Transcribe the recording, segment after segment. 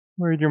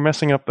Worried you're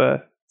messing up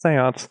the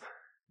seance.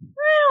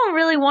 I don't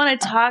really want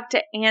to talk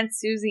to Aunt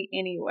Susie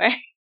anyway.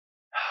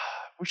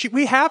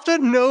 We have to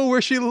know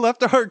where she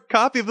left our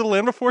copy of The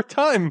Land Before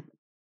Time.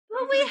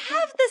 Well, we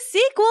have the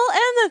sequel,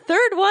 and the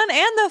third one,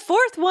 and the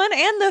fourth one,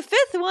 and the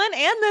fifth one,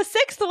 and the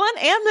sixth one,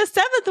 and the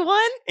seventh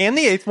one. And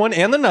the 8th one,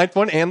 and the 9th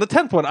one, and the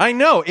 10th one. I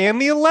know.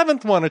 And the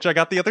 11th one, which I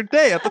got the other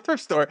day at the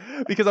thrift store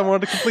because I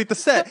wanted to complete the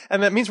set.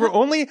 And that means we're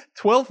only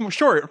 12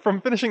 short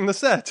from finishing the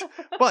set.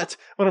 But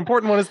an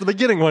important one is the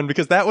beginning one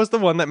because that was the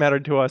one that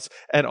mattered to us.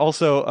 And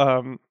also,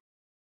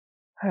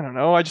 I don't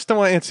know. I just don't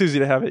want Aunt Susie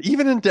to have it.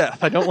 Even in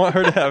death, I don't want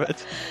her to have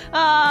it.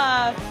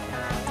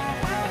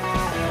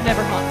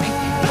 Never haunt me.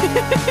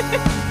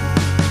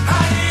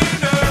 How do you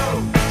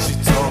know? She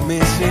told me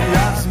she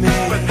loves me.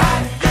 But how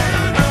do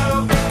you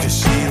know? 'Cause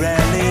she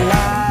rarely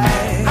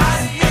lies. How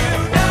do you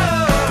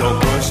know? Don't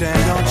push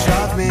and don't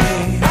shove me.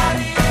 How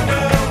do you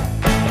know?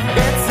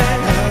 It's in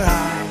her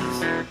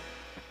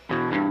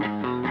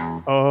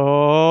eyes.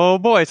 Oh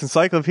boy, it's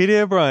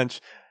Encyclopedia Brunch.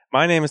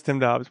 My name is Tim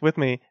Dobbs. With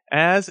me,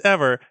 as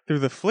ever, through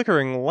the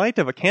flickering light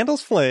of a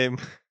candle's flame,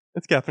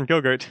 it's Catherine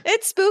Gogurt.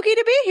 It's spooky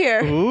to be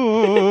here.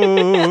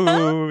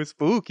 Ooh,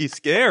 spooky,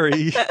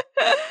 scary.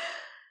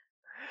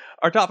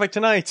 Our topic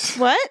tonight.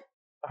 What?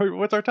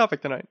 What's our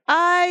topic tonight?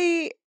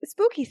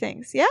 Spooky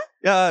things,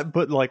 yeah?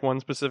 But like one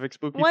specific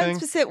spooky One thing?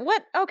 specific,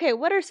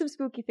 what are some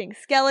spooky things?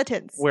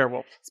 Skeletons.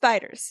 Werewolves,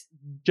 Spiders.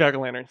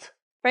 jack-o'-lanterns,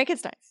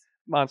 Frankensteins.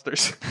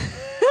 monsters.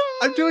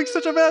 I'm doing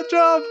such a bad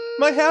job.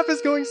 My half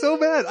is going so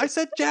bad. I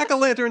said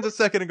jack-o'-lanterns a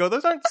second ago.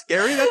 Those aren't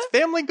scary. That's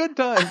family good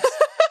times.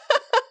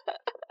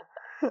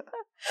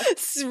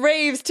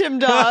 Raves Tim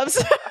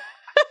Dobbs.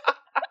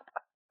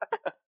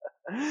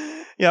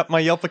 Yep, my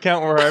Yelp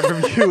account where I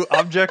review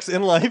objects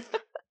in life.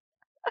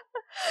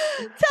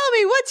 Tell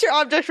me, what's your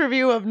object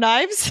review of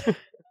knives?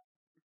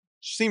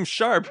 Seems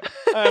sharp.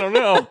 I don't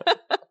know.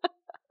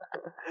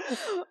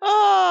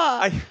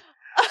 Oh,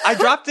 I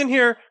dropped in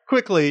here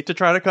quickly to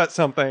try to cut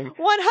something.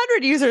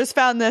 100 users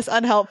found this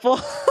unhelpful.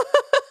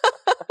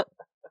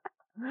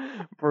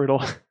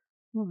 Brutal.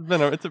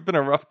 It's been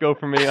a rough go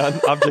for me on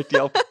Object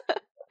Yelp.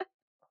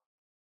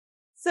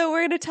 So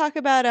we're going to talk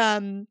about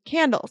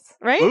candles,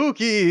 right?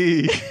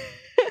 Spooky.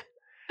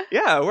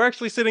 Yeah, we're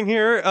actually sitting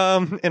here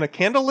in a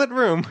candlelit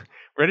room,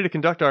 ready to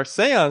conduct our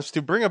seance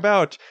to bring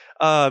about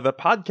the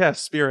podcast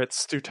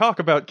spirits to talk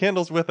about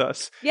candles with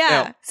us. Yeah,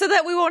 Now, so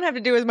that we won't have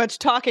to do as much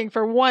talking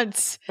for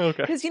once.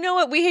 okay. Because you know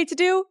what we hate to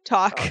do?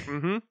 Talk.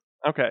 Mm-hmm.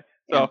 Okay.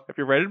 So Yeah. if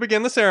you're ready to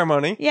begin the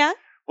ceremony, Yeah?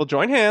 we'll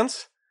join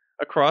hands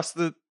across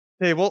the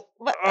table.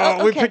 What?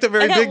 Oh, we okay. picked a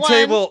very I got big one.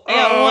 table. I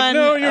got Oh, one.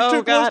 no, you're Oh,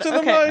 too God. close to the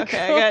Okay, mic.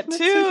 okay, I got That's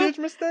two. a huge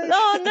mistake.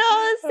 Oh no,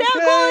 the sound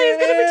Okay. quality is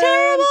going to be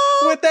terrible.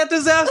 With that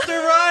disaster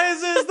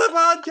rises, the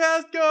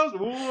podcast goes,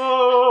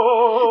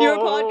 whoa. Your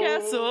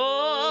podcast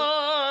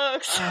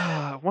sucks.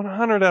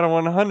 100 out of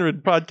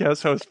 100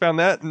 podcast hosts found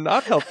that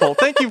not helpful.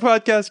 Thank you,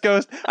 podcast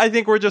ghost. I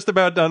think we're just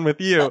about done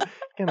with you.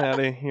 Get out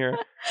of here.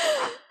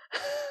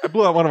 I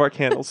blew out one of our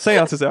candles.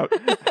 Seance is out.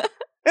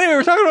 Anyway,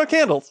 we're talking about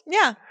candles.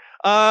 Yeah.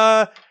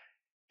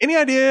 Any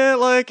idea,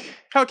 like,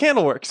 how a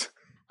candle works?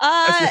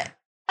 I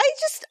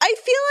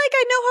feel like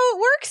I know how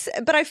it works,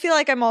 but I feel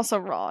like I'm also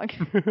wrong.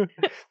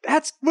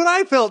 That's what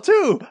I felt,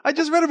 too. I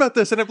just read about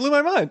this, and it blew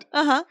my mind.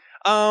 Uh-huh.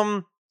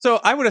 So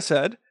I would have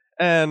said,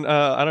 and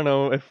I don't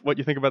know what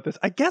you think about this.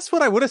 I guess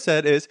what I would have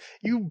said is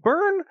you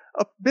burn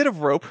a bit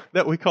of rope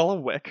that we call a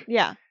wick,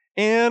 Yeah.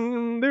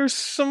 and there's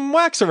some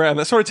wax around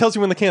that sort of tells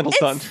you when the candle's It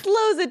done.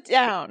 slows it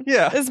down.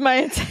 Yeah. Is my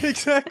intent.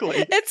 Exactly.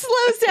 It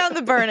slows down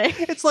the burning.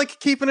 It's like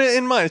keeping it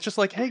in mind. It's just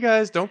like, hey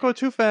guys, don't go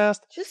too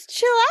fast. Just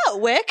chill out,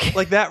 Wick.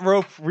 Like that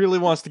rope really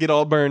wants to get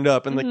all burned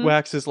up, and Mhm. the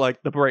wax is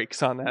like the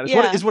brakes on that.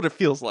 Yeah. Is what it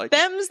feels like.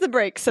 Them's the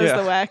break, says Yeah.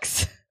 the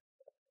wax.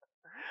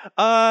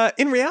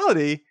 In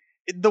reality,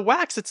 the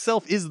wax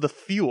itself is the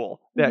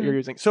fuel that Mhm. you're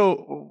using.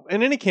 So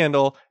in any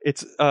candle,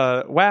 it's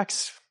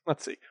wax.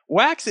 Let's see.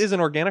 Wax is an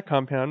organic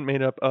compound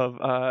made up of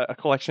a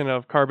collection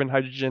of carbon,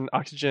 hydrogen,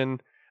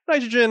 oxygen,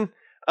 nitrogen,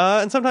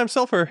 and sometimes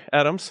sulfur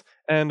atoms.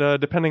 And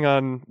depending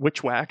on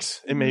which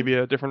wax, it may be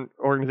a different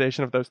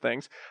organization of those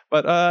things.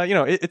 But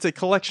it's a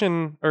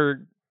collection,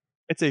 or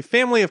it's a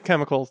family of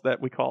chemicals that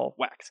we call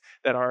wax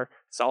that are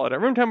solid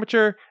at room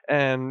temperature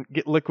and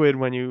get liquid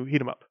when you heat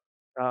them up.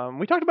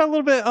 We talked about it a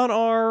little bit on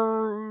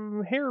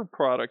our hair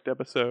product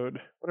episode,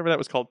 whatever that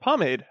was called,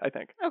 pomade, I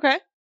think. Okay.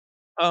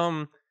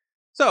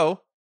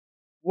 So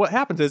what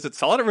happens is it's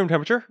solid at room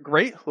temperature.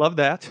 Great, love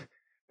that.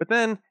 But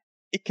then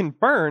it can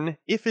burn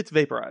if it's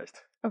vaporized.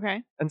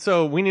 Okay. And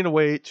so we need a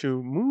way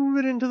to move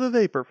it into the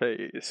vapor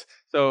phase.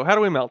 So how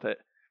do we melt it?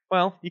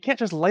 Well, you can't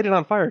just light it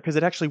on fire because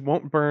it actually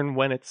won't burn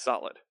when it's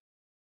solid.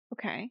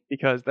 Okay.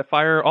 Because the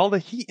fire, all the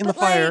heat in But the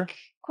fire. like,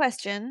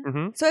 question.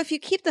 Mhm. So if you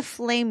keep the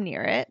flame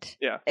near it,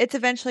 Yeah. it's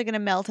eventually going to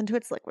melt into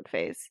its liquid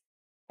phase.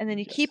 And then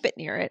you Yes. keep it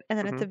near it, and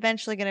then Mhm. it's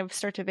eventually going to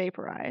start to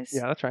vaporize.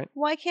 Yeah, that's right.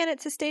 Why can't it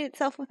sustain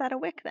itself without a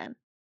wick then?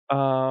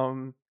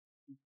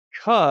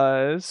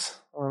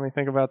 Because let me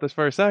think about this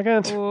for a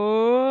second.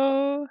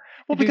 Oh.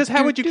 Well, because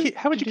how would you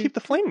keep the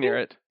flame near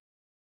it?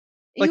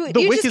 Like,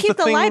 the you wick just is keep the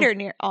the thing- lighter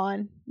near it.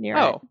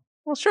 Oh,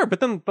 well, sure, but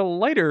then the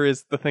lighter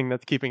is the thing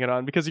that's keeping it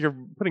on because you're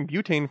putting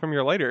butane from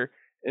your lighter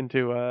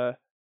into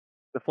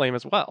the flame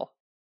as well.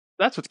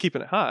 That's what's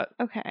keeping it hot.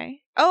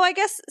 Okay. Oh, I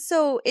guess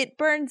so. It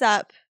burns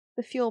up.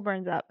 The fuel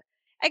burns up.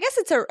 I guess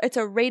it's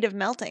a rate of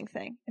melting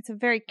thing. It's a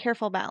very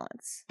careful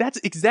balance. That's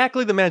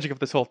exactly the magic of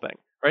this whole thing,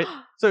 right?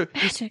 So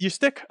Magic. you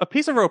stick a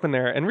piece of rope in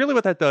there, and really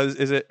what that does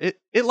is it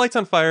lights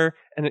on fire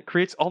and it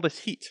creates all this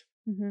heat.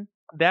 Mm-hmm.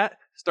 That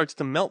starts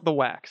to melt the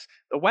wax.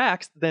 The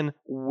wax then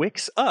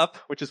wicks up,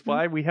 which is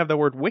why we have the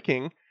word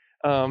wicking.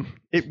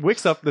 It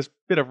wicks up this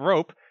bit of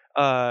rope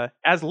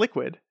as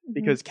liquid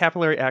because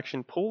capillary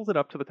action pulls it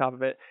up to the top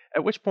of it,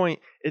 at which point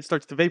it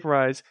starts to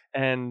vaporize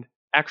and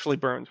actually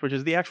burns, which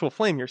is the actual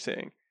flame you're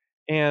seeing.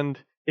 And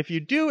if you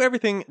do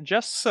everything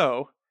just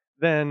so,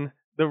 then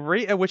the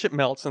rate at which it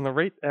melts and the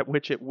rate at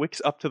which it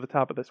wicks up to the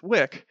top of this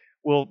wick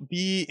will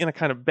be in a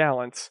kind of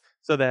balance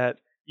so that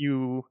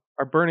you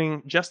are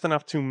burning just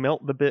enough to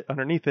melt the bit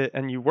underneath it,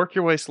 and you work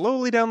your way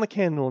slowly down the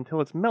candle until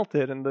it's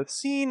melted and the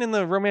scene in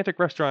the romantic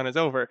restaurant is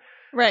over.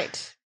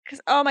 Right.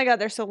 Because, oh my God,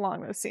 they're so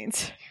long, those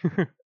scenes.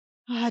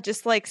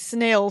 Just like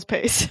snail's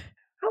pace.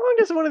 How long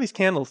does one of these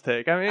candles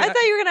take? I mean, I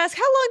thought you were going to ask,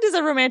 how long does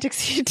a romantic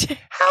scene take?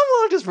 how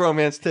long does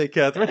romance take,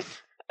 Catherine?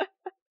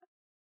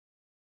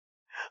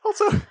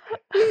 Also,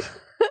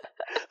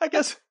 I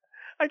guess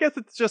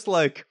it's just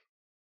like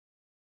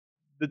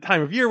the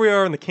time of year we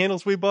are and the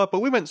candles we bought, but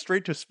we went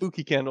straight to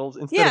spooky candles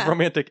instead of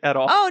romantic at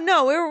all. Oh,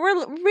 no,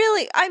 we're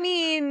really, I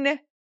mean,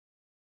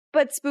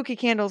 but spooky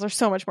candles are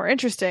so much more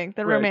interesting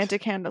than Right.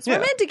 romantic candles. Yeah.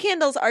 Romantic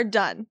candles are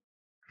done.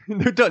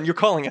 They're done. You're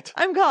calling it.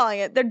 I'm calling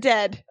it. They're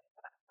dead.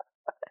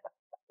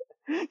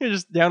 You're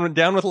just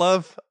down with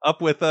love,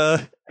 up with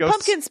ghosts.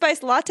 Pumpkin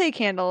spice latte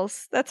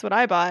candles. That's what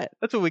I bought.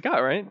 That's what we got,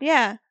 right?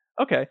 Yeah.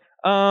 Okay.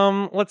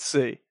 Let's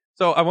see.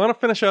 So I want to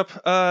finish up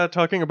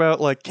talking about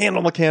like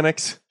candle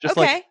mechanics, just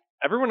Okay. like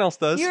everyone else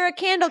does. You're a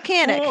candle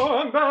canic. Oh,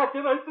 I'm back,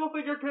 and I still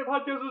think your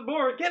podcast is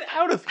boring. Get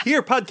out of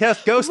here,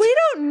 podcast ghost. We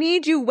don't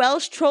need you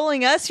Welsh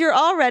trolling us. You're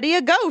already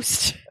a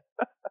ghost.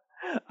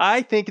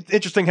 I think it's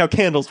interesting how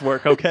candles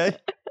work. Okay.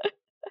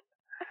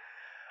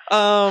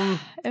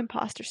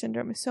 Imposter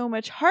syndrome is so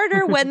much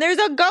harder when there's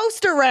a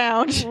ghost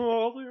around.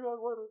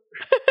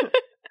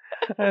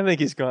 I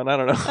think he's gone. I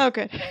don't know. Oh,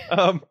 good.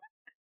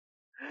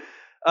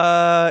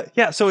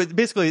 Yeah, so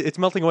it's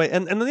melting away.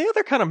 And then the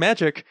other kind of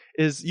magic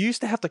is you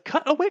used to have to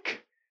cut a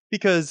wick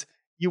because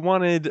you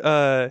wanted,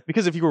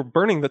 because if you were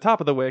burning the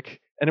top of the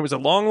wick and it was a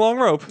long, long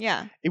rope,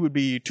 Yeah. it would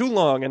be too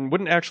long and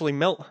wouldn't actually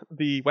melt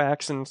the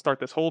wax and start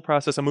this whole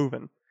process of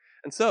moving.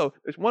 And so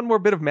there's one more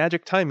bit of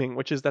magic timing,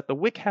 which is that the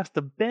wick has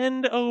to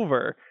bend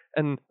over.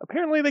 And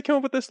apparently they came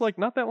up with this like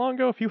not that long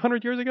ago, a few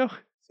hundred years ago.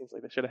 Seems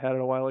like they should have had it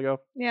a while ago.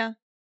 Yeah.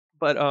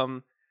 But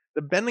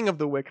the bending of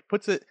the wick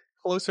puts it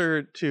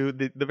closer to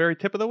the very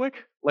tip of the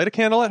wick. Light a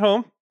candle at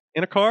home,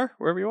 in a car,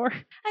 wherever you are.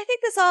 I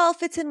think this all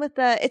fits in with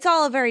it's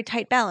all a very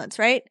tight balance,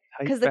 right?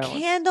 Tight Because the balance.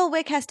 candle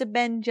wick has to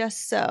bend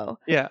just so.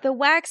 Yeah. The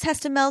wax has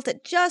to melt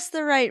at just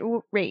the right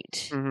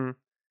rate. Mm-hmm.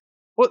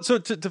 Well, so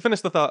to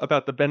finish the thought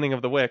about the bending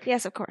of the wick,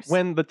 Yes, of course.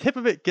 when the tip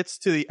of it gets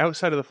to the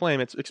outside of the flame,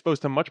 it's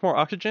exposed to much more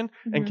oxygen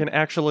and Mhm. can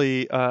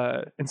actually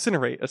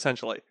incinerate,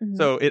 essentially. Mhm.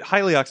 So it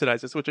highly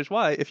oxidizes, which is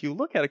why if you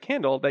look at a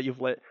candle that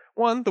you've lit,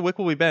 one, the wick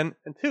will be bent,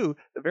 and two,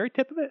 the very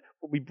tip of it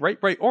will be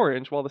bright, bright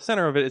orange, while the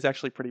center of it is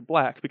actually pretty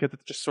black because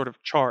it's just sort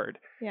of charred.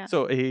 Yeah.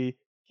 So a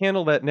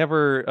candle that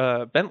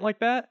never bent like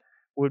that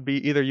would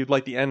be either you'd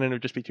light the end and it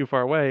would just be too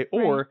far away,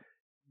 or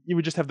you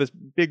would just have this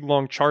big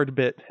long charred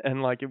bit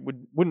and like it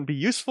wouldn't be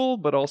useful,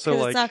 but also 'Cause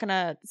like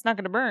it's not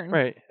gonna burn.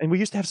 right. And we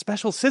used to have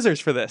special scissors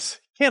for this,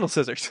 candle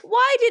scissors.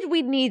 Why did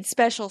we need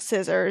special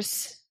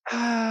scissors?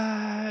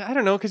 I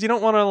don't know, because you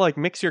don't want to like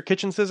mix your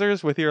kitchen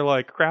scissors with your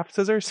like craft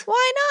scissors.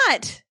 Why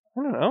not?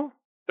 I don't know,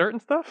 dirt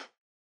and stuff.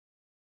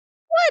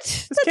 What?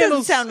 This That doesn't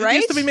candle's- sound It right.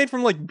 used to be made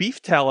from like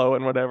beef tallow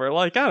and whatever.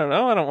 Like I don't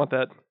know, I don't want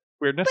that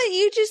weirdness. But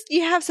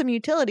you have some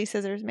utility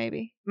scissors,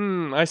 maybe.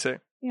 I see.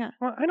 Yeah.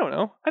 Well, I don't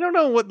know. I don't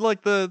know what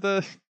like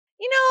the.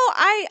 You know,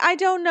 I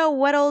don't know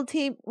what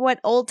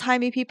old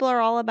timey people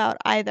are all about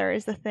either.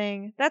 Is the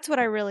thing that's what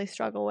I really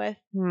struggle with.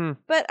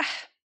 But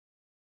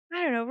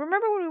I don't know.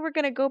 Remember when we were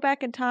going to go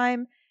back in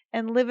time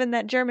and live in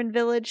that German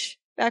village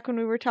back when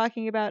we were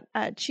talking about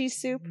cheese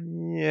soup?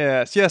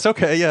 Yes.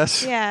 Okay.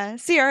 Yes. Yeah,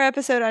 see our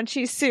episode on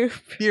cheese soup.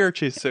 Beer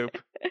cheese soup.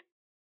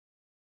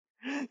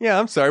 Yeah,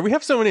 I'm sorry. We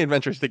have so many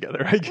adventures together.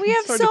 We have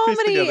It's hard to so piece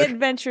many together.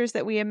 adventures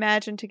that we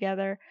imagine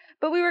together.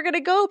 But we were going to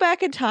go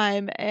back in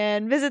time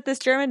and visit this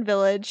German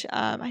village.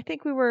 I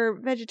think we were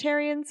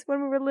vegetarians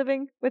when we were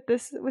living with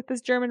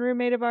this German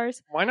roommate of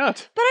ours. Why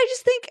not? But I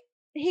just think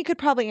he could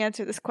probably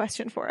answer this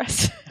question for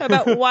us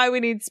about why we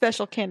need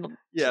special candle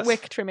Yes.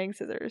 wick trimming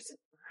scissors.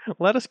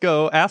 Let us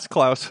go ask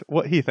Klaus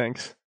what he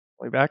thinks.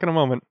 We'll be back in a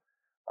moment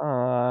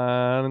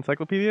on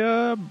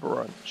Encyclopedia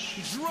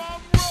Brunch.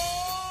 Drum roll!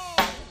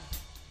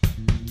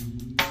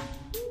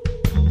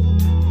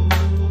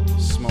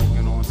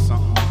 Smoking on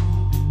something.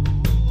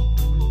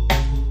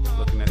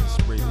 Looking at the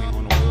spray paint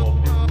on the wall.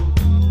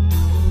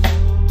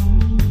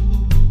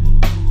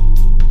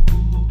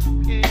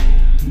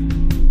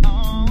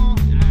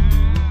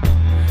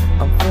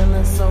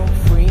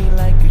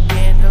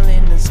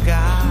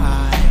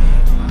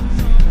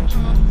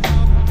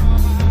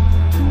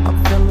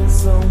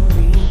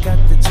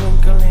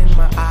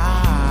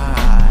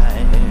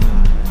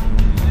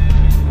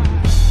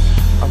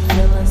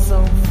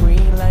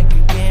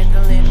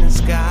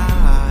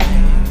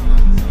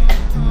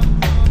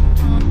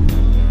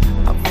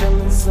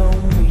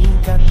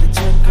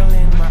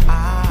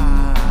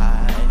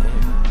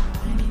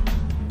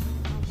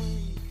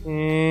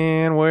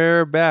 And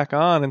we're back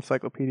on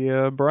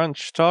Encyclopedia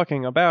Brunch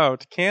talking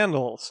about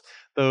candles.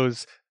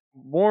 Those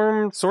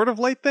warm, sort of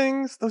light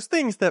things. Those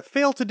things that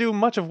fail to do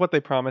much of what they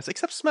promise,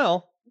 except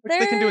smell, which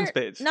they can do in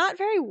spades. Not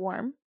very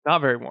warm.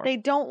 Not very warm. They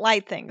don't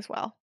light things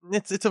well.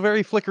 It's a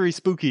very flickery,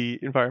 spooky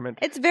environment.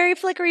 It's very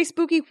flickery,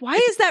 spooky. Why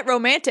is that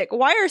romantic?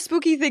 Why are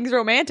spooky things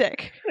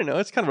romantic? I don't know.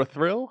 It's kind of a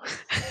thrill.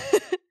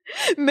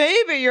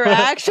 Maybe you're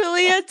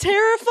actually a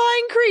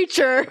terrifying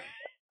creature.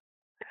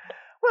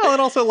 Well,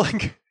 and also,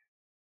 like...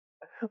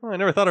 Well, I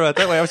never thought about it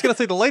that way. I was going to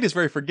say the light is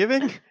very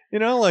forgiving, you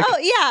know? Like, oh,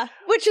 yeah,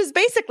 which is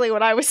basically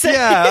what I was saying.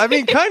 Yeah, I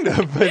mean, kind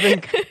of. I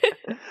think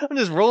I'm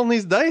just rolling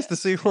these dice to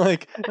see,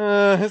 like,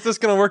 is this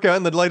going to work out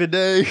in the light of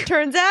day?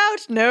 Turns out,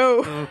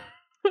 no.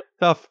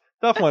 Tough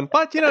one.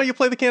 But, you know, you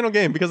play the candle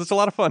game because it's a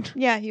lot of fun.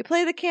 Yeah, you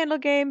play the candle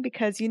game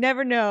because you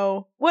never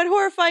know what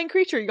horrifying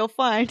creature you'll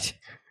find.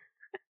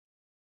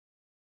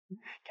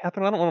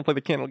 Catherine, I don't want to play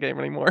the candle game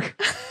anymore.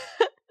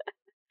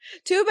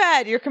 Too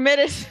bad, you're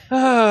committed.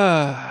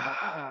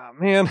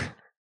 Man.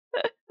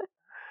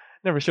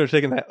 Never should have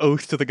taken that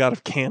oath to the god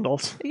of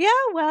candles. Yeah,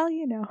 well,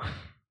 you know.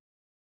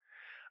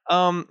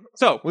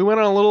 So we went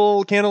on a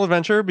little candle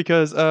adventure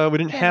because we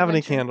didn't have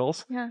any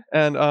candles. Yeah.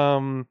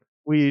 And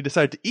we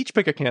decided to each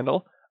pick a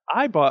candle.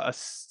 I bought a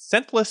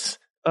scentless,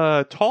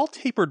 tall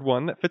tapered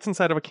one that fits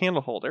inside of a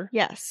candle holder.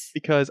 Yes.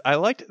 Because I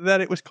liked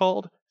that it was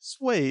called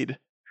suede,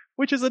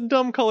 which is a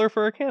dumb color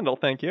for a candle,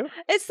 thank you.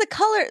 It's the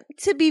color,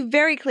 to be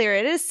very clear,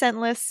 it is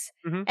scentless,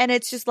 and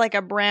it's just like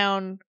a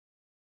brown.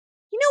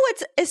 You know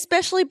what's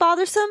especially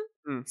bothersome?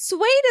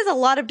 Suede is a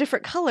lot of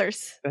different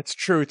colors. That's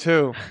true,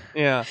 too.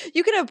 Yeah.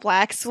 You can have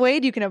black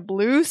suede, you can have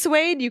blue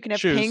suede, you can have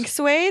shoes. pink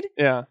suede.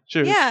 Yeah,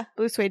 shoes. Yeah,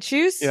 blue suede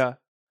shoes. Yeah.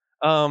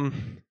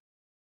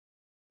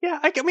 Yeah,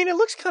 I mean, it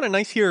looks kind of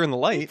nice here in the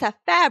light. It's a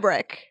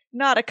fabric,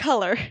 not a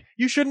color.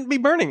 You shouldn't be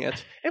burning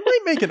it. It might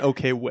make an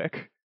okay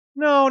wick.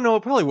 No,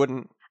 it probably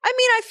wouldn't. I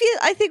mean,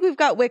 I think we've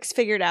got wicks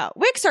figured out.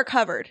 Wicks are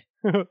covered.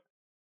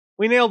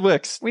 We nailed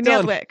wicks. We Done.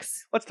 nailed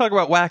wicks. Let's talk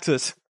about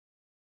waxes.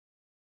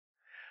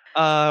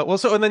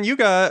 And then you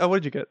got,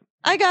 what did you get?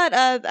 I got,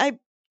 I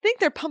think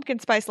they're pumpkin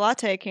spice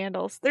latte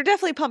candles. They're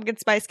definitely pumpkin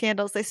spice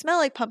candles. They smell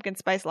like pumpkin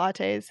spice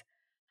lattes.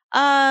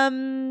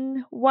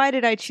 Why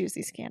did I choose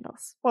these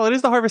candles? Well, it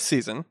is the harvest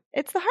season.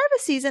 It's the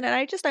harvest season, and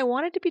I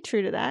wanted to be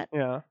true to that.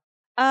 Yeah.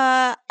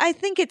 I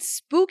think it's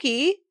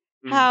spooky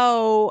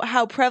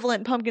how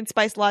prevalent pumpkin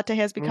spice latte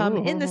has become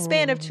in the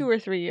span of 2 or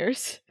 3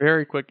 years.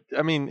 Very quick.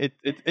 I mean,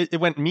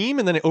 it went meme,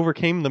 and then it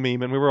overcame the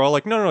meme, and we were all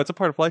like, no, it's a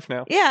part of life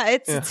now. Yeah,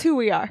 it's who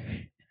we are.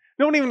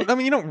 No one even, I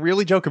mean, you don't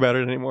really joke about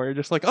it anymore. You're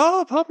just like,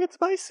 oh, pumpkin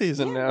spice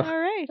season now. All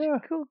right, Yeah.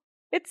 cool.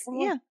 It's,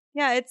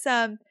 it's,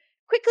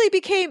 quickly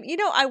became,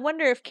 I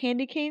wonder if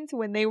candy canes,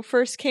 when they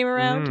first came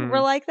around,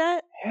 were like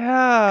that.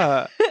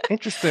 Yeah.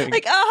 Interesting.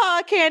 Like,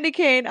 candy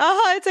cane.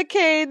 It's a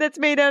cane that's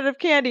made out of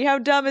candy. How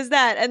dumb is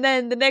that? And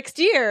then the next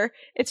year,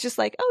 it's just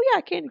like, oh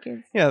yeah, candy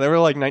canes. Yeah, they were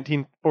like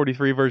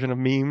 1943 version of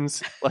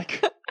memes.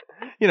 Like,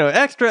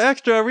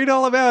 extra, read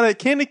all about it.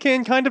 Candy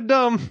cane, kind of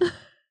dumb.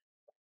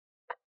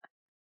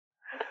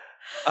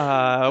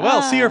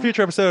 See our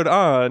future episode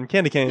on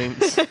candy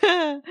canes.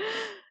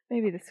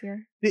 Maybe this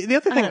year. The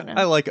other thing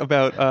I like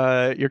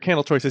about your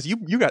candle choices,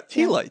 you got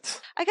tea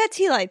lights. I got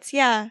tea lights,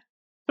 yeah.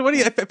 So what do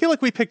you? I feel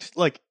like we picked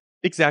like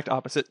exact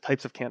opposite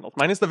types of candles.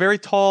 Mine is the very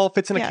tall,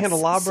 fits in a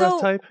candelabra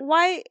type.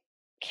 Why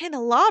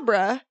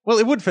candelabra? Well,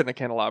 it would fit in a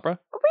candelabra.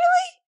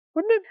 Really?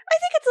 Wouldn't it? I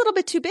think it's a little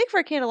bit too big for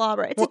a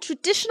candelabra. It's a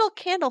traditional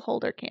candle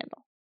holder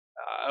candle.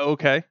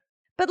 Okay.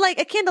 But like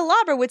a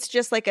candelabra, it's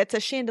just like it's a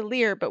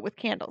chandelier, but with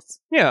candles.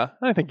 Yeah,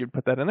 I think you'd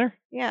put that in there.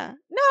 Yeah.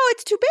 No,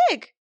 it's too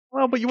big.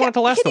 Well, but you want it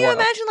to last a while. Can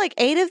you imagine like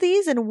 8 of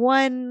these in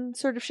one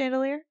sort of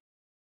chandelier?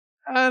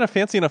 In a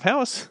fancy enough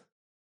house.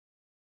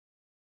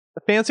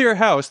 The fancier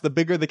house, the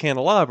bigger the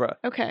candelabra.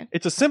 Okay.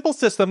 It's a simple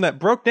system that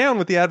broke down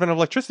with the advent of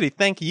electricity.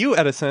 Thank you,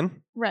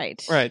 Edison.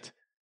 Right. Right.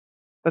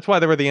 That's why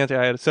they were the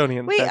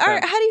anti-Edisonians. Wait, how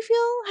do you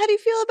feel? How do you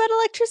feel about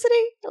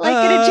electricity?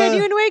 Like in a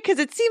genuine way? Because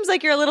it seems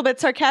like you're a little bit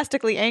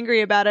sarcastically angry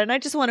about it, and I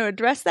just want to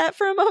address that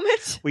for a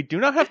moment. We do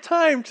not have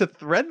time to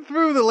thread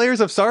through the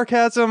layers of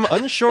sarcasm,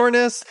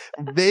 unsureness,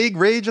 vague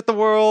rage at the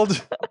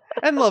world,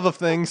 and love of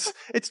things.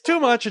 It's too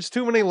much. It's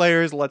too many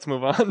layers. Let's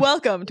move on.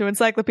 Welcome to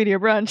Encyclopedia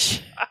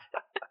Brunch.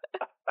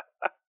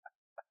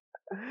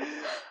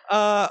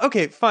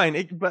 Okay,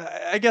 fine. But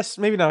I guess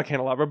maybe not a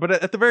candelabra, but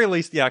at the very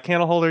least, a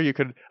candle holder. You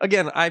could,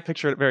 again, I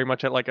picture it very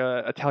much at like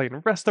a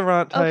Italian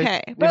restaurant type.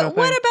 Okay, but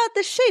what about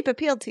the shape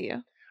appealed to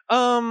you?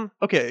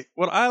 Okay,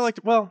 what I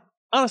liked, well,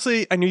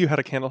 honestly, I knew you had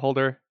a candle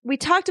holder. We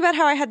talked about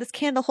how I had this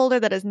candle holder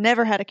that has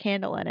never had a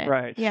candle in it.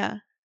 Right. Yeah.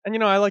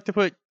 And I like to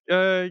put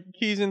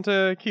keys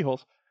into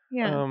keyholes.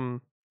 Yeah.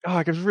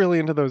 I was really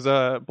into those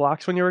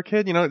blocks when you were a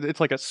kid.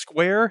 It's like a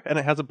square, and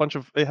it has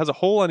a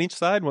hole on each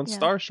side. One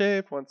star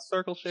shape, one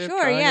circle shape,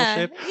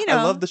 triangle shape.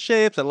 I love the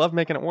shapes. I love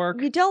making it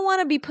work. You don't want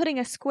to be putting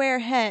a square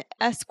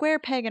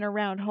peg in a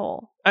round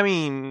hole. I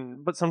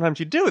mean, but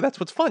sometimes you do. That's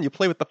what's fun. You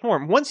play with the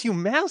form. Once you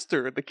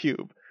master the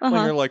cube, when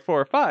you're like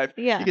 4 or 5,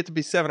 you get to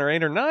be 7 or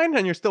 8 or 9,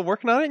 and you're still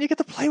working on it, and you get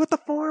to play with the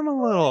form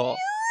a little.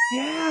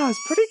 Yeah, it's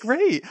pretty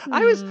great.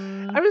 I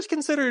was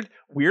considered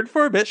weird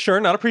for a bit, sure,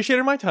 not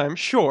appreciated my time,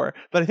 sure,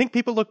 but I think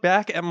people look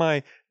back at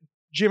my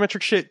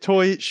geometric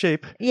toy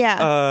shape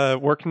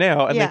work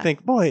now and they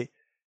think, boy,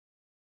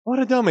 what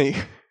a dummy.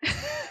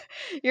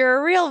 You're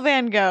a real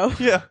Van Gogh.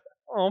 Yeah.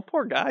 Oh,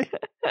 poor guy.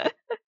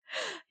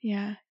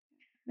 Yeah.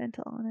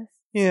 Mental illness.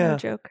 Yeah. No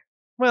joke.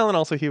 Well, and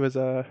also he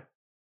didn't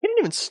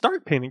even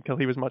start painting till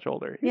he was much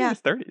older. He was in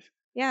his 30s.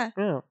 Yeah.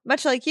 Yeah.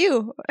 Much like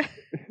you.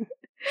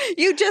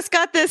 You just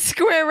got this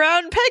square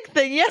round peg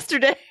thing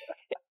yesterday.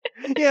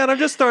 Yeah, and I'm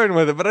just starting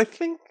with it, but I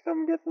think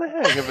I'm getting the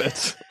hang of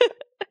it.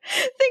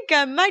 Think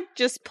I might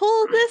just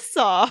pull this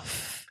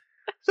off.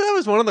 So that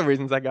was one of the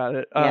reasons I got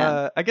it.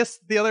 Yeah. I guess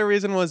the other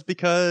reason was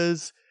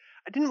because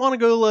I didn't want to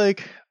go I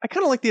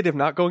kind of like the idea of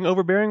not going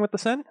overbearing with the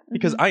scent,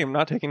 because I am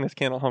not taking this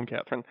candle home,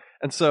 Catherine.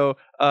 And so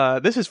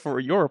this is for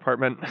your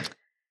apartment.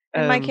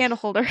 And my candle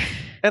holder.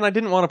 And I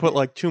didn't want to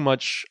put too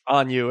much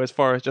on you as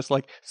far as just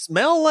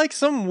smell like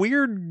some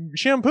weird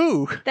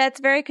shampoo.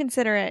 That's very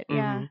considerate.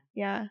 Mhm.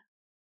 Yeah.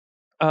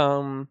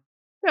 Yeah,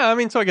 I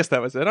mean, so I guess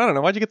that was it. I don't know.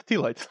 Why'd you get the tea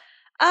lights?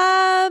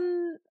 I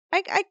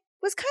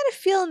was kind of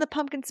feeling the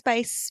pumpkin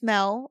spice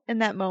smell in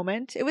that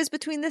moment. It was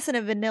between this and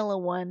a vanilla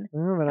one.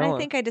 And I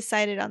think I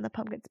decided on the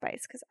pumpkin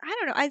spice because I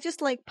don't know. I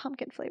just like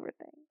pumpkin flavored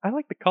things. I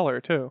like the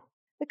color too.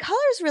 The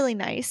color's really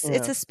nice. Yeah.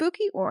 It's a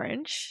spooky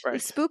orange. Right.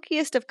 The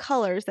spookiest of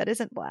colors that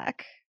isn't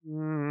black.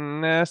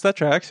 Yes, that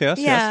tracks. Yes.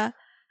 Yeah.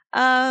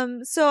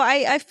 So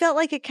I felt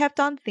like it kept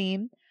on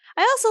theme.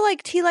 I also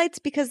like tea lights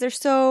because they're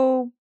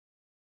so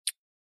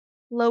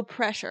low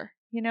pressure,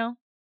 you know?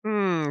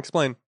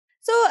 Explain.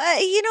 So,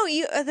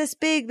 this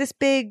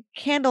big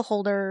candle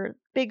holder,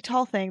 big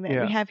tall thing that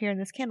we have here in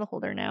this candle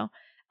holder now.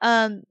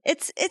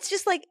 It's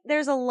just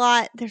there's a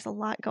lot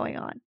going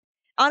on.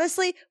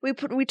 Honestly,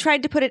 we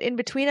tried to put it in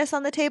between us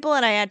on the table,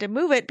 and I had to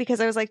move it because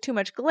I was too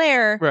much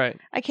glare. Right.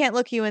 I can't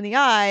look you in the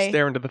eye.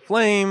 Stare into the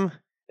flame,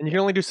 and you can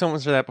only do so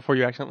much of that before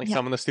you accidentally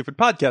summon the stupid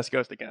podcast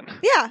ghost again.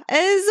 Yeah,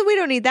 so we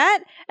don't need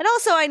that. And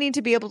also, I need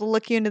to be able to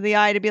look you into the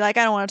eye to be I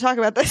don't want to talk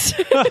about this.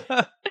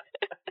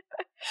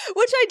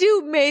 Which I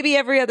do maybe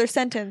every other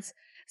sentence.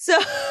 So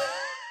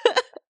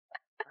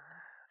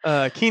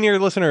keen-eared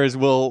listeners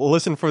will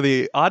listen for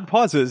the odd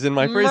pauses in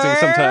my phrasing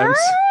sometimes.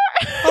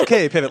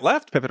 Okay, pivot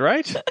left, pivot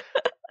right.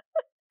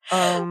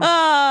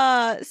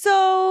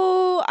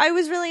 So I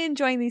was really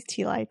enjoying these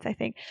tea lights, I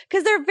think,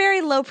 because they're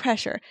very low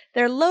pressure.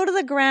 They're low to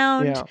the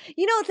ground. Yeah.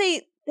 You know,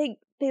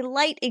 they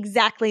light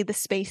exactly the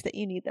space that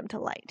you need them to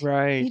light.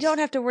 Right. You don't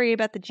have to worry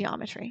about the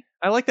geometry.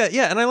 I like that.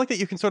 Yeah, and I like that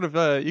you can sort of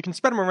you can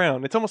spread them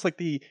around. It's almost like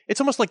the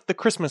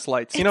Christmas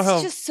lights. You know how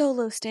it's just so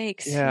low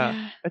stakes.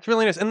 Yeah, it's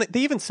really nice, and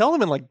they even sell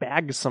them in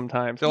bags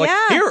sometimes. They're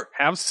here,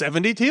 have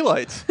 70 tea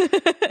lights.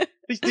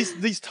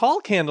 These tall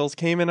candles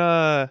came in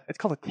it's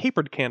called a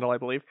tapered candle, I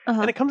believe,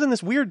 and it comes in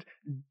this weird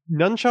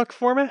nunchuck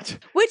format,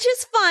 which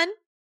is fun.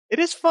 It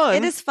is fun.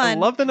 It is fun. I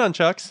love the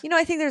nunchucks. You know,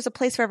 I think there's a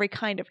place for every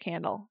kind of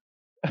candle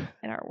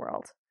in our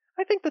world.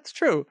 I think that's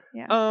true.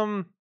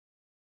 Yeah.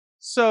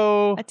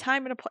 So a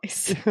time and a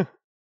place.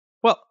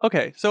 Well,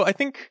 okay. So I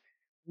think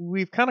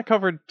we've kind of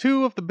covered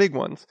two of the big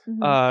ones.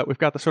 Mm-hmm. We've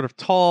got the sort of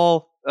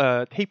tall,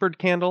 tapered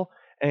candle,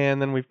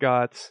 and then we've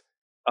got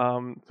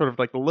sort of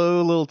the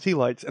low little tea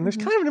lights, and there's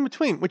kind of an in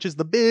between, which is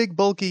the big,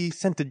 bulky,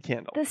 scented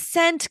candle. The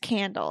scent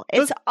candle.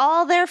 It's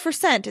all there for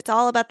scent. It's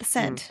all about the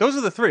scent. Those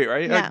are the three,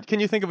 right? Yeah. Can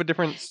you think of a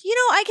difference? You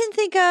know, I can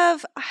think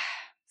of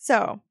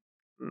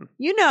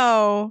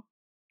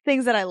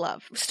things that I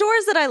love.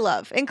 Stores that I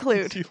love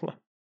include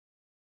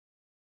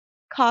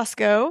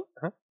Costco,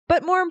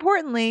 but more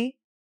importantly,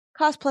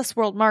 Cost Plus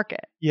World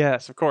Market.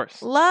 Yes, of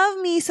course. Love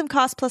me some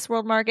Cost Plus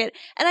World Market,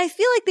 and I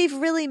feel like they've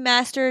really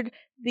mastered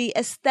the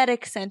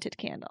aesthetic scented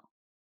candle,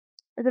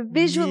 or the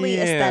visually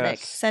aesthetic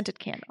scented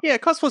candle. Yeah,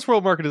 Cost Plus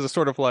World Market is a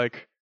sort of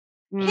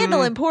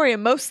candle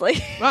emporium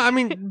mostly. Well, I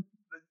mean,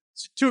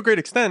 to a great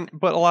extent,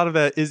 but a lot of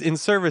that is in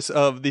service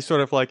of the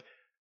sort of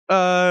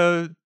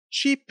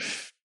cheap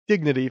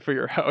dignity for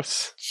your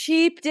house.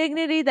 Cheap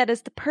dignity, that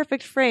is the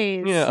perfect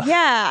phrase.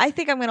 Yeah, I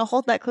think I'm going to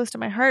hold that close to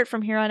my heart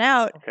from here on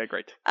out. Okay,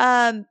 great.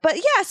 But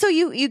yeah, so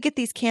you get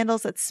these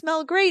candles that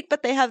smell great,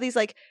 but they have these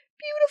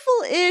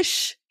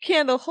beautiful-ish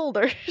candle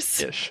holders.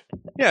 Ish.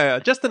 Yeah,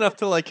 just enough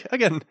to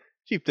again,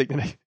 cheap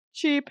dignity.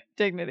 Cheap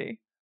dignity.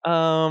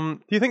 Do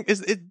you think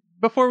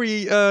before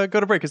we go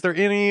to break, is there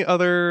any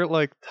other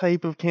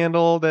type of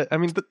candle that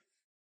the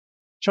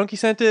chunky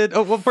scented?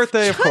 Oh, well,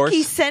 birthday, of course.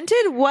 Chunky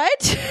scented?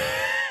 What?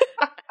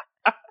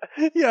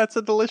 Yeah, it's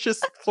a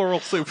delicious floral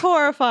soup.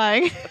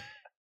 Horrifying.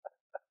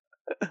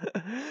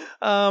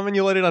 And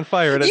you light it on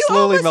fire and it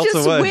slowly melts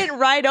away. You almost just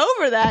went right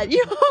over that.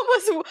 You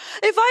almost,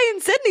 if I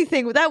hadn't said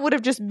anything, that would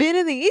have just been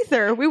in the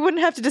ether. We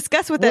wouldn't have to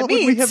discuss what that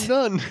means. What would we have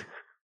done?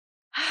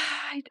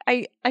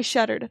 I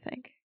shudder to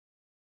think.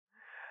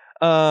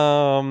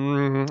 I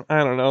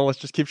don't know. Let's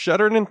just keep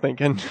shuddering and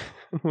thinking.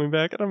 We'll be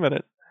back in a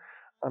minute.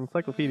 on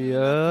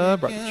Encyclopedia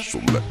Brunch. So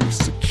let me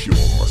secure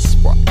my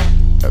spot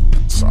at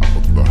the top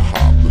of the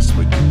hop. Let's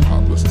make it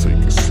pop, let's take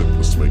a sip,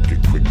 let's make it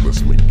quick,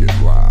 let's make it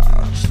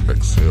last.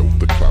 Exhale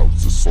the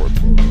clouds of soil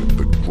with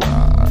the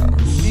grass.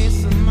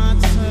 It's my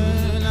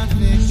turn, I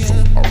So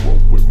figure. I roll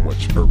with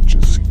much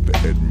urgency. The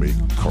head may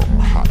come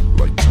hot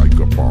like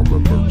Tiger Bomb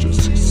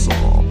emergency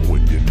song.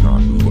 When you're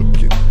not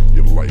looking,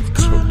 your life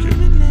took it.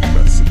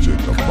 Message in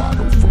a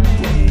bottle from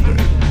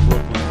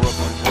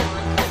Brooklyn.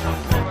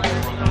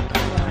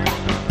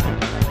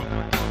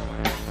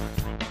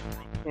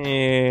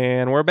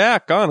 And we're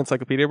back on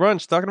Encyclopedia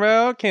Brunch talking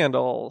about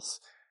candles.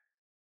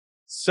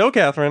 So,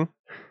 Catherine,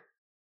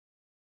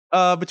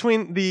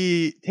 between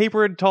the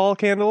tapered tall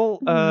candle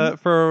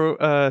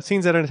for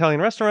scenes at an Italian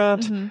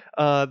restaurant,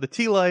 the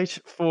tea light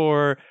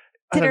for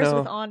Dinners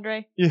with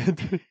Andre. Yeah.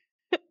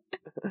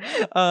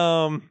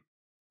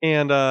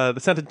 And the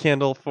scented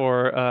candle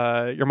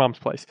for your mom's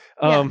place.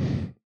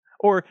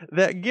 Or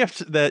that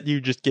gift that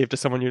you just gave to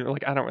someone you're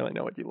like, I don't really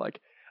know what you like.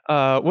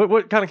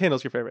 What kind of candle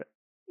is your favorite?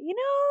 You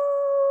know,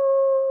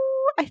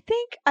 I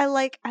think I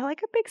like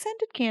a big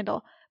scented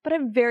candle, but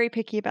I'm very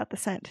picky about the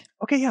scent.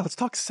 Okay, yeah, let's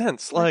talk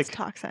scents. Let's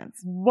talk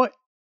scents. What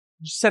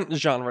scent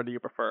genre do you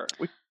prefer?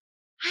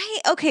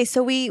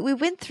 So we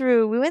went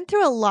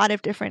through a lot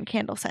of different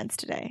candle scents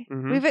today.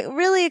 Mhm. We've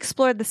really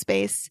explored the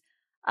space.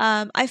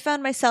 I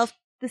found myself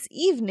this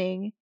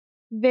evening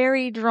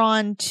very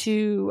drawn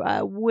to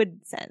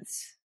wood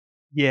scents.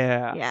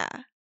 Yeah. Yeah.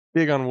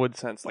 Big on wood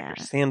scents, like your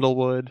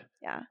sandalwood.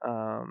 Yeah.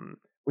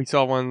 We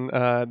saw one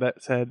that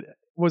said,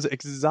 was it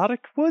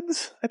exotic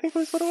woods? I think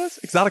was what it was.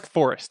 Exotic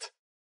forest.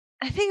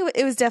 I think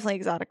it was definitely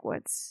exotic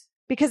woods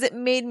because it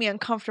made me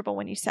uncomfortable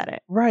when you said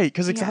it. Right,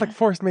 because exotic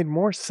forest made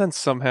more sense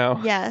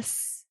somehow.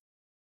 Yes.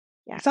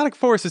 Yeah. Exotic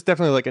forest is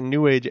definitely like a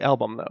new age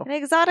album, though. An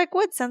exotic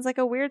wood sounds like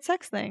a weird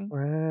sex thing.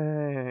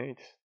 Right.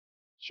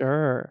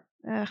 Sure.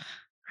 Ugh.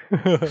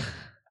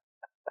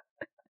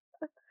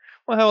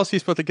 Well, how else are you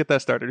supposed to get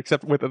that started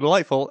except with a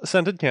delightful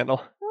scented candle?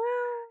 Well,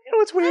 You know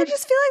what's I weird?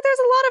 just feel like there's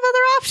a lot of other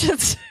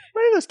options.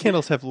 Why do those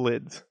candles have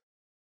lids?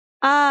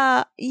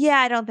 Yeah,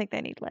 I don't think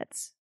they need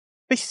lids.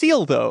 They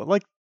seal, though.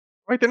 Like,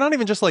 right? They're not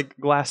even just like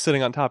glass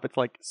sitting on top. It's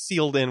like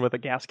sealed in with a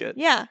gasket.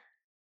 Yeah.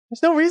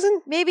 There's no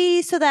reason?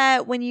 Maybe so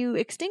that when you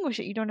extinguish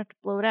it, you don't have to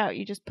blow it out.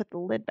 You just put the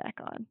lid back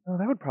on. Oh,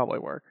 that would probably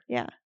work.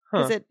 Yeah.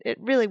 Huh. Because it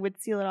really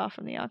would seal it off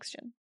from the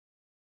oxygen.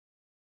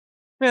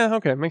 Yeah,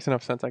 okay. Makes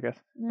enough sense, I guess.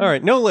 Yeah. All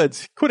right, no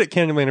lids. Quit it,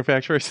 candle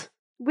manufacturers.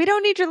 We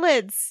don't need your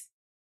lids.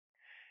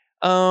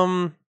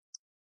 But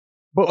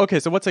okay,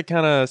 so what's a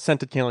kind of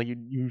scented candle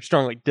you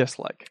strongly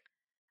dislike?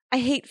 I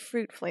hate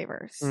fruit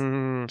flavors.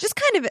 Mm, Just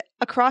kind of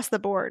across the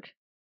board.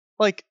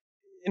 like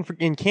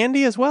in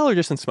candy as well, or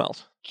just in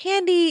smells?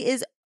 Candy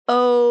is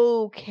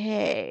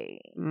okay.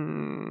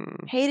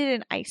 Mm, Hate it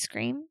in ice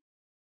cream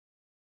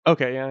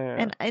okay,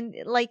 yeah. and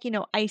like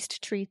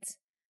iced treats.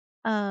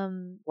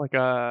 Like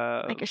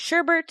a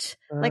sherbet,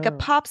 like a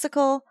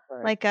popsicle,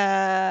 right.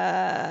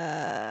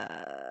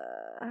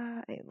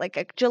 like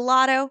a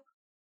gelato,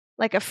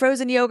 like a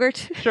frozen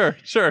yogurt,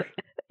 Sure.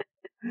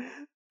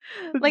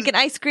 like an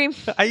ice cream,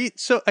 I eat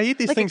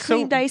these like things a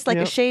creamed ice, like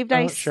a shaved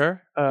ice.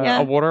 Sure. Yeah.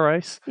 A water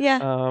ice.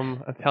 Yeah,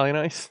 Italian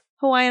ice.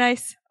 Hawaiian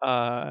ice.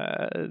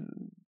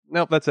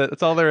 Nope, that's it.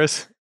 That's all there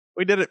is.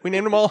 We did it. We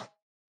named them all.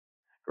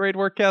 Great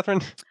work,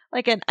 Catherine.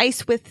 Like an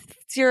ice with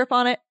syrup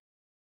on it.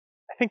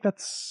 I think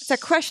that's It's a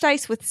crushed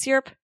ice with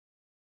syrup.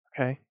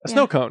 okay. A Yeah.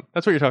 snow cone.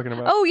 That's what you're talking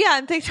about. Oh yeah,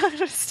 I'm thinking of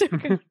a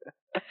syrup.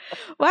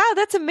 Wow,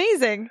 that's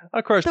amazing.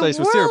 A crushed The ice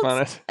with syrup on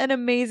world's it. An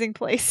amazing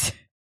place.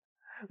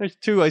 There's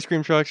two ice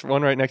cream trucks,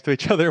 one right next to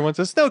each other. One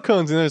says snow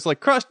cones, and there's like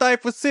crushed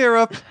ice with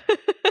syrup.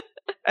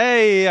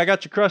 Hey, I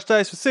got your crushed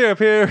ice with syrup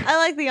here. I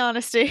like the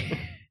honesty.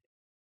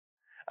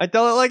 I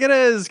tell it like it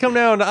is. Come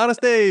down to Honest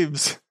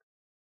Dave's.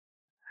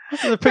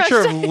 There's a picture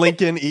of Crushed ice.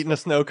 Lincoln eating a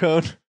snow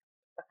cone.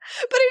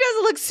 But he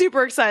doesn't look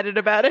super excited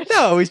about it.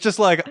 No, he's just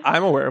like,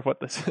 I'm aware of what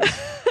this is.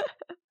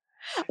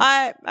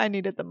 I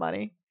needed the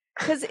money.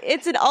 Because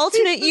it's an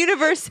alternate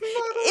universe.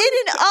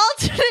 In an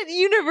alternate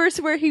universe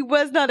where he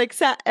was not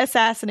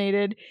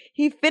assassinated,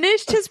 he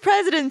finished his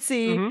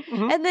presidency Mhm,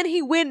 mhm. and then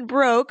he went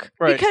broke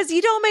Right. because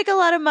you don't make a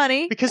lot of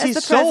money. Because as he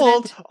the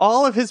sold president.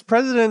 all of his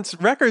president's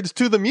records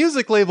to the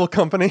music label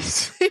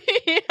companies.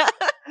 Yeah.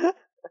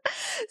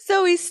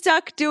 So he's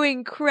stuck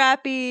doing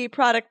crappy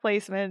product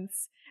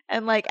placements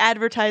and like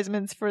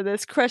advertisements for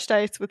this crushed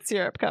ice with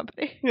syrup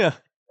company. Yeah.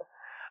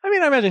 I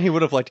mean, I imagine he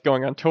would have liked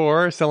going on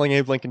tour, selling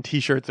Abe Lincoln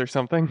t-shirts or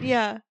something.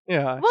 Yeah.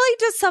 Yeah. Well, he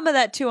does some of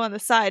that too on the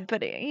side,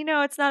 but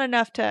it's not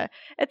enough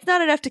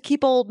to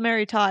keep old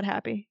Mary Todd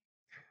happy.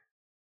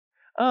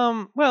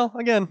 Well,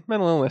 again,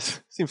 mental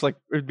illness. Seems like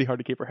it would be hard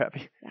to keep her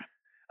happy. Yeah.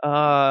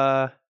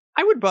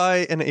 I would buy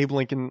an Abe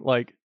Lincoln,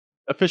 like,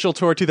 official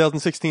tour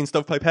 2016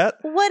 Stovepipe hat.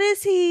 What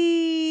is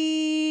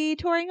he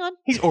touring on?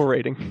 He's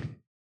orating.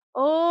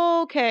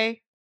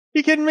 Okay.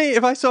 You kidding me?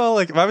 If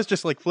I was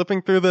just like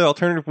flipping through the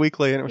Alternative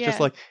Weekly and it was just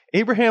Yeah. like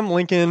Abraham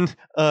Lincoln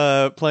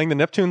playing the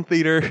Neptune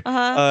Theater,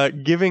 Uh-huh.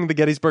 giving the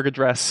Gettysburg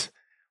Address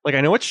Like,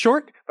 I know it's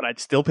short, but I'd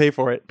still pay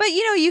for it. But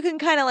you can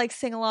kind of like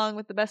sing along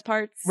with the best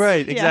parts.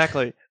 Right, Yeah.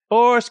 exactly.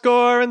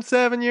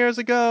 7 years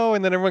ago.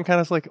 And then everyone kind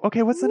of like,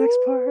 okay, what's the next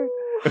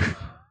part?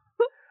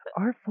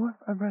 Our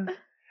brother.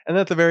 And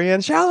then at the very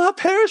end, shall not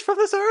perish from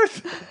this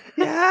earth.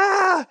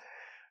 Yeah.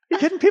 You're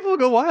kidding? People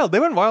go wild. They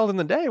went wild in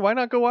the day. Why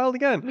not go wild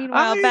again?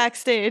 Meanwhile,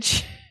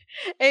 backstage,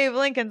 Abe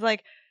Lincoln's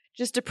like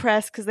just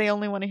depressed because they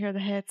only want to hear the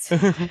hits.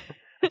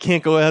 I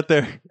can't go out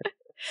there.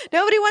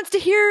 Nobody wants to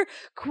hear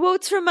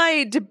quotes from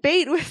my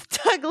debate with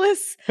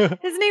Douglas.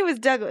 His name was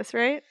Douglas,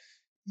 right?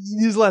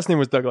 His last name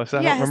was Douglas.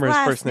 I don't remember his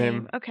last first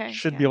name. Okay.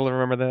 Should be able to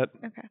remember that.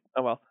 Okay.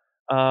 Oh, well.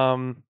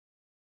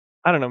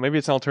 I don't know. Maybe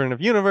it's an alternative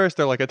universe.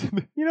 They're like,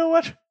 you know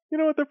what? You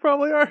know what they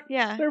probably are?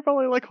 Yeah. They're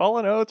probably like Hall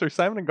 & Oates or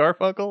Simon and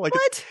Garfunkel. Like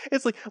What?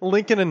 It's like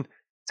Lincoln and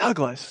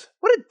Douglas.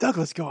 What did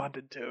Douglas go on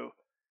to do?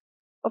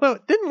 Although,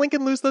 didn't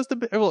Lincoln lose those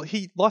debates? Well,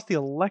 he lost the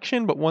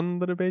election, but won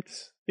the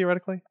debates,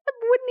 theoretically.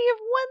 Wouldn't he have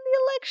won the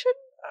election?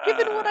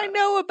 Given what I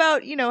know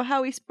about,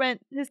 how he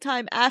spent his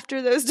time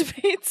after those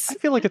debates. I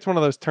feel like it's one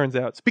of those turns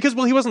outs. Because,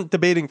 well, he wasn't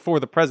debating for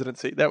the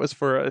presidency. That was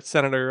for a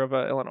senator of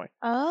Illinois.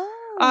 Oh.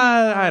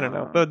 I don't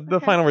know. The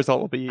Okay. final result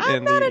will be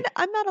I'm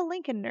not a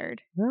Lincoln nerd.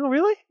 No,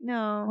 really?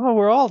 No. Oh,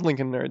 we're all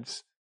Lincoln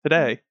nerds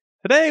today.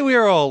 Today we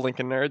are all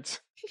Lincoln nerds.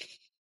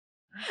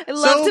 I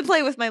love So- to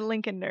play with my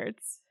Lincoln nerds.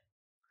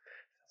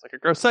 It's like a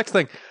gross sex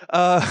thing.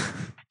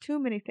 Too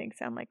many things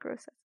sound like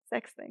gross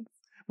sex things.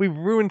 We've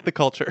ruined the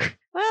culture.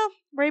 Well,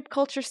 rape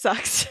culture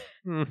sucks.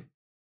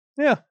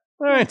 Yeah.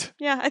 All right.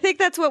 Yeah, I think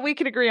that's what we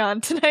can agree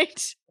on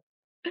tonight.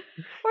 Or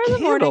in the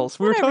morning, Candles.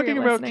 We were whenever talking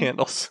you're about listening.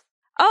 candles.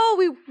 Oh,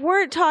 we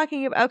weren't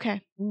talking about.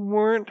 Okay. We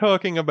weren't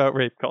talking about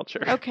rape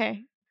culture.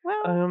 Okay.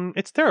 Well,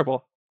 It's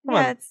terrible. Come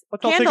on. it's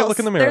Let's all take a candles. look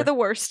in the mirror. They're the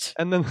worst.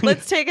 And then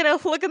Let's take a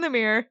look in the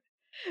mirror.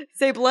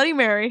 Say Bloody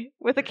Mary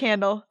with a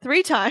candle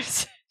 3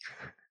 times,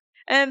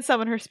 and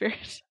summon her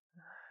spirit.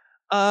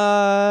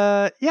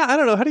 yeah, I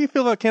don't know. How do you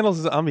feel about candles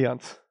as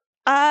ambiance?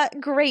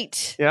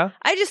 Great. Yeah?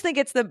 I just think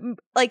it's the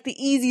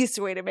easiest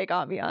way to make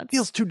ambiance.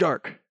 Feels too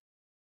dark.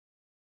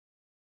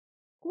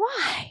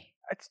 Why?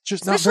 It's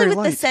just Especially not very with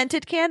light. the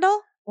scented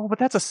candle, Well, but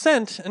that's a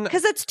scent. And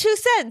because it's 2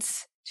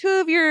 cents. 2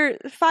 of your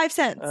 5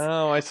 cents.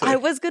 oh, I see. I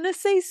was gonna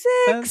say 6.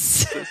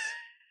 Senses.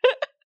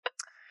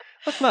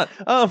 Let's not.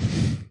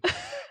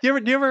 Do you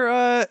ever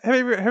have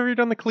you ever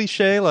done the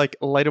cliche like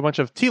light a bunch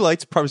of tea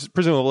lights,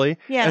 presumably,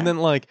 Yeah. and then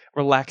like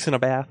relax in a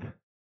bath?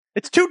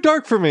 It's too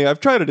dark for me. I've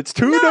tried it. It's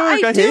too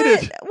dark. I do hate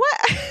it.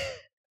 What?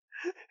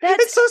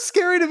 That's It's so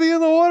scary to be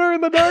in the water in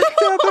the dark,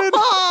 Catherine.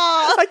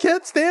 I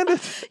can't stand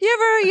it.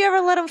 you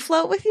ever let them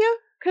float with you?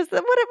 Because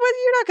what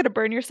you're not going to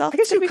burn yourself. I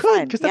guess It's gonna you be could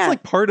fine. because that's Yeah.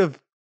 like part of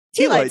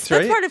tea lights, right?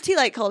 That's part of tea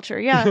light culture.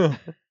 Yeah.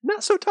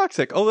 Not so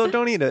toxic, although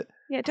don't eat it.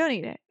 Yeah. Don't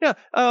eat it. Yeah,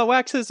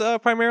 wax is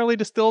primarily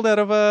distilled out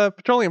of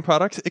petroleum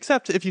products,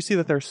 except if you see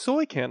that they're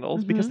soy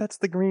candles, because that's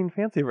the green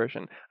fancy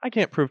version. I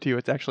can't prove to you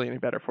it's actually any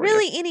better for you.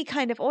 Really, any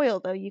kind of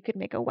oil though, you could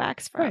make a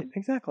wax from. Right,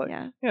 exactly.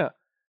 Yeah.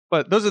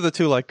 But those are the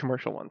 2 like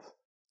commercial ones.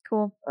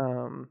 Cool.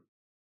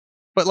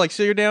 But like,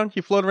 so you're down,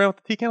 you float around with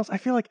the tea candles. I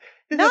feel like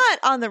Not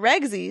on the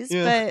regsies,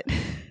 Yeah. but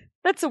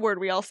that's a word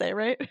we all say,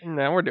 right?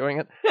 now we're doing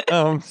it.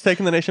 It's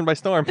taking the nation by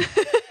storm.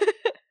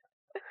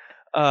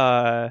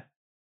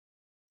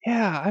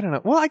 Yeah, I don't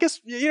know. Well, I guess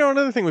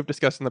another thing we've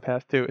discussed in the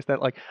past too is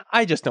that like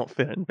I just don't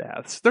fit in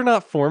baths. They're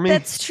not for me.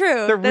 That's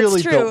true. They're That's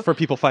really true. built for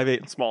people 5'8"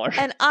 and smaller.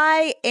 And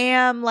I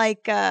am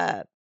like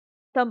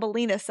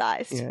Thumbelina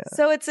sized. Yeah.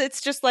 So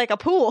it's just like a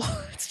pool.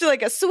 It's just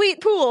like a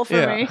sweet pool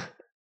for me.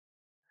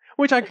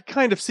 Which I could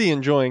kind of see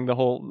enjoying the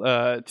whole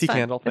tea Fun.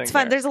 candle thing. It's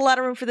fun. there. There's a lot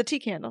of room for the tea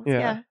candles. Yeah.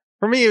 Yeah.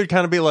 For me, it would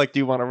kind of be like, do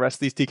you want to rest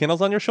these tea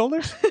candles on your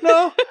shoulders?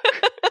 No.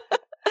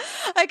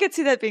 I could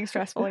see that being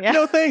stressful. Yeah.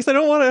 No thanks. I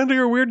don't want to enter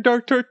your weird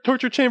dark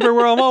torture chamber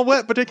where I'm all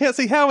wet, but I can't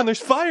see how, and there's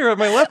fire at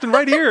my left and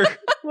right ear.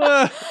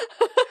 I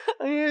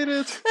hate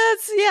it.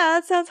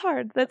 That sounds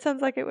hard. That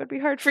sounds like it would be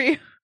hard for you.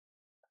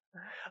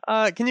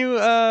 Can you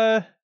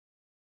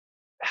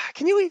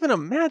even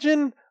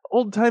imagine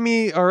old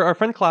timey our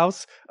friend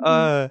Klaus?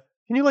 Can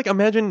you like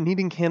imagine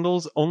needing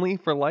candles only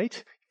for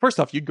light? First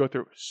off, you'd go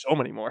through so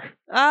many more.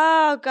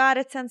 Oh God,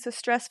 it sounds so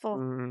stressful.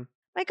 Mm.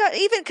 My God,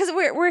 even because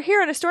we're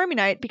here on a stormy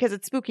night because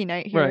it's spooky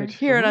night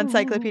here at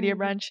Encyclopedia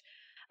Brunch.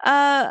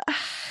 And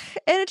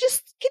it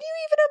just, can you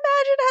even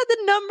imagine how the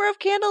number of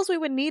candles we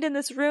would need in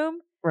this room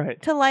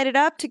Right. to light it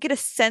up to get a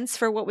sense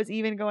for what was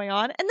even going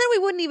on? And then we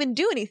wouldn't even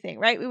do anything,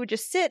 right? We would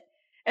just sit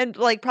and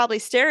like probably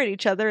stare at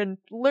each other and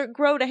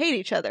grow to hate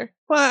each other.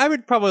 Well, I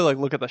would probably like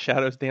look at the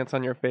shadows dance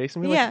on your face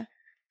and be Yeah. like,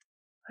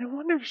 I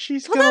wonder if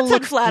she's Well, gonna that's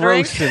look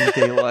unflattering. gross in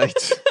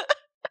daylight.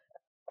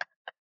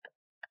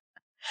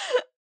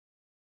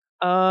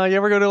 You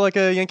ever go to like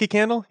a Yankee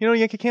Candle? You know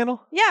Yankee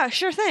Candle? Yeah,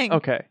 sure thing.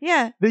 Okay.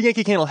 Yeah. The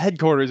Yankee Candle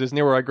headquarters is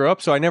near where I grew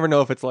up, so I never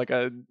know if it's like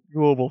a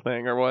global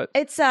thing or what.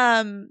 It's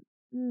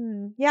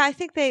yeah, I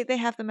think they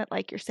have them at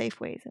like your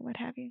Safeways and what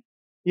have you.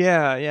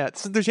 Yeah.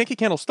 There's Yankee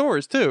Candle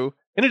stores too.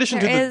 In addition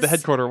There to the is.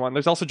 headquarter one,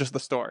 there's also just the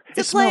store.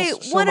 To It play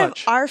smells so one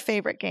much. of our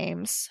favorite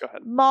games. Go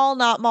ahead. Mall,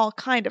 not mall,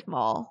 kind of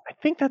mall. I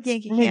think that's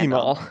Yankee maybe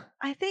Candle. mall.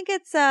 I think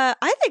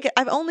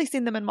I've only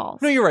seen them in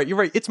malls. No, you're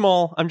right. It's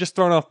mall. I'm just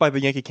thrown off by the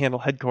Yankee Candle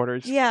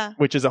headquarters, Yeah.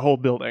 which is a whole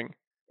building.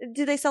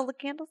 Do they sell the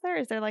candles there?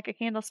 Is there like a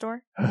candle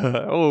store?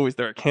 Oh, is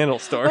there a candle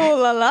store? Oh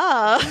la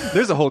la.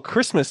 There's a whole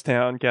Christmas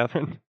town,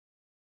 Catherine.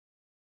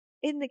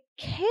 In the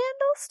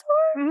candle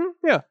store?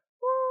 Yeah.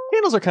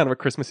 Candles are kind of a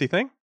Christmassy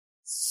thing.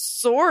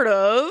 Sort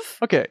of.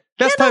 Okay.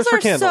 Best times for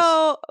Candles candles.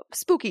 are so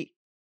spooky.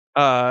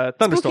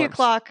 Thunderstorms. Spooky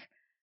o'clock.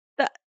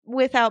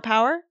 Without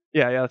power?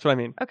 Yeah, that's what I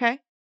mean. Okay.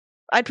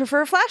 I'd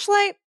prefer a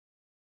flashlight.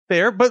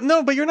 Fair, but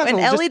you're not An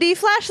gonna LED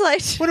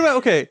flashlight. What about,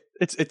 okay,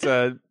 it's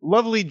a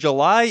lovely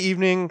July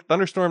evening,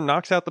 thunderstorm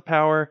knocks out the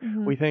power.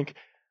 Mhm. We think,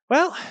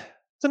 well,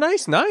 it's a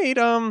nice night.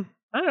 I don't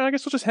know, I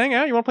guess we'll just hang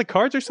out. You want to play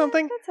cards or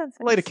something? That sounds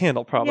nice. Light a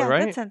candle, probably, Yeah,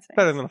 right? that sounds nice.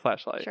 Better than a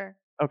flashlight. Sure.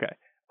 Okay.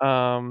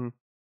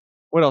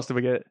 What else did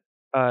we get?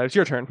 It's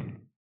your turn.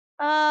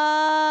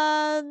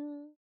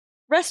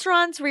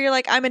 Restaurants where you're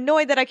like, I'm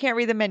annoyed that I can't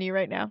read the menu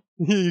right now.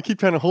 You keep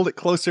trying to hold it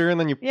closer and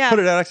then you Yeah. put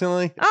it out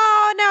accidentally.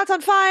 Oh, now it's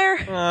on fire.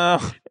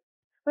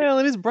 Well,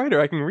 it is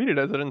brighter. I can read it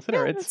as it Yeah,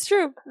 incinerates. that's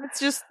true.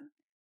 It's a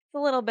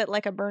little bit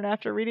like a burn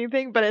after reading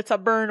thing, but it's a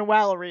burn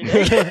while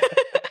reading.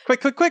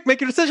 Quick,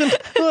 make your decision.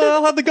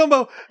 I'll have the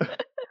gumbo.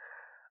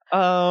 No,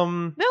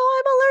 I'm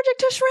allergic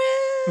to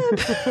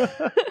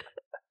shrimp.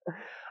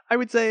 I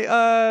would say,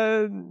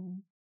 I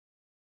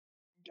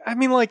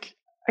mean, like,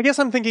 I guess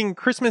I'm thinking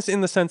Christmas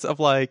in the sense of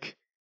like,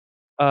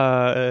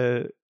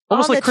 almost On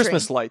like the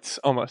Christmas tree. lights,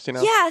 almost, you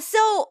know? Yeah,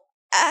 so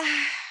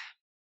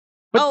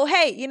But- oh,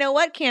 hey, you know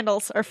what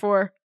candles are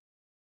for?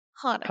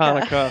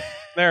 Hanukkah.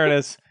 There it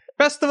is.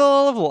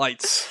 Festival of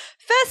Lights.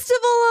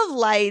 Festival of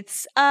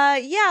Lights.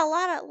 Yeah, a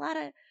lot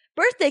of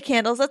birthday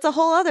candles. That's a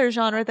whole other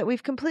genre that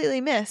we've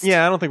completely missed.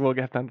 Yeah, I don't think we'll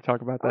get time to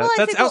talk about that. Well, I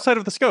That's think we'll- outside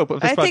of the scope of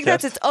this I podcast. think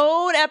that's its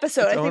own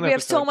episode. Its I think own we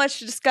have so episode. much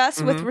to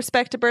discuss with Mhm.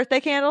 respect to birthday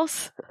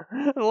candles.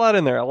 A lot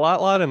in there. A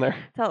lot in there.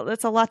 So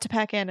that's a lot to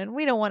pack in, and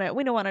we don't want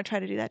to try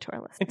to do that to our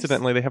listeners.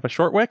 Incidentally, they have a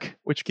short wick,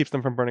 which keeps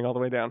them from burning all the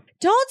way down.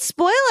 Don't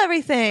spoil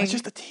everything. It's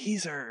just a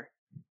teaser.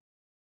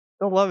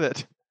 They'll love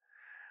it.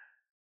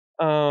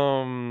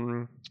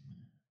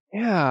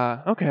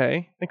 Yeah,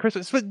 okay. And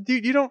Christmas, but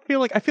you don't feel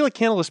like, I feel like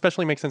candles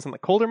especially make sense in the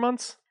colder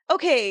months.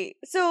 Okay,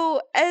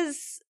 so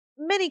as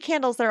many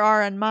candles there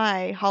are on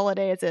my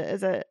holiday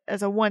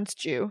as a once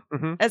Jew,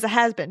 Mhm. as a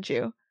has been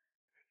Jew.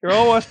 You're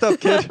all washed up,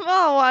 kid. I'm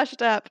all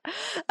washed up.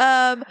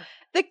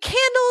 The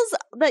candles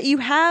that you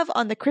have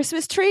on the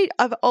Christmas tree,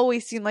 I've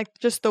always seen like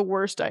just the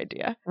worst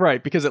idea.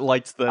 Right, because it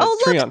lights the Oh,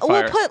 tree look, on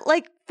fire. we'll put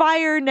like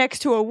fire next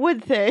to a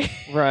wood thing.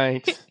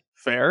 Right.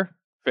 Fair.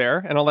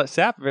 And all that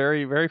sap,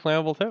 very, very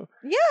flammable too.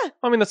 Yeah.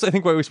 I mean, that's, I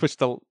think, why we switched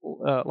to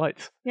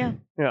lights. Yeah.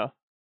 Yeah.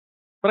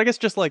 But I guess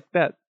just like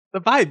that, the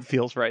vibe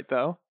feels right,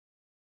 though.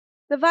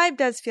 The vibe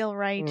does feel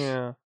right.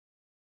 Yeah.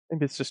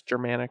 Maybe it's just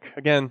Germanic.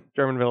 Again,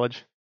 German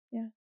village.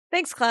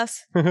 Thanks,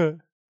 Klaus.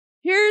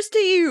 Here's to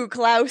you,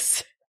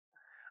 Klaus.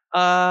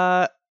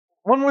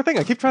 One more thing.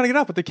 I keep trying to get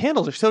up, but the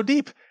candles are so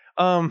deep.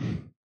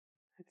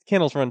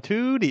 Candles run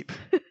too deep.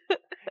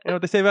 You know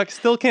what they say about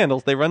still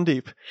candles? They run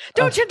deep.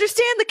 Don't you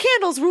understand? The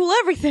candles rule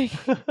everything.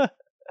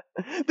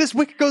 This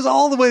wick goes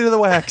all the way to the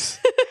wax.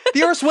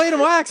 The Earth's way to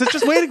wax. It's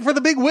just waiting for the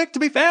big wick to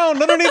be found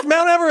underneath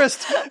Mount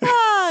Everest.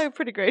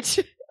 Pretty great.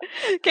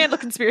 Candle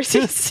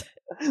conspiracies.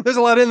 There's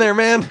a lot in there,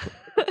 man.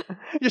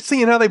 You're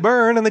seeing how they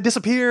burn and they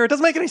disappear. It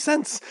doesn't make any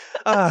sense.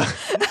 Oh,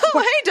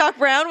 hey, Doc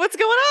Brown, what's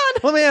going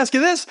on? Let me ask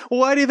you this.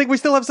 Why do you think we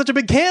still have such a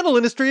big candle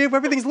industry if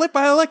everything's lit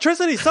by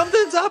electricity?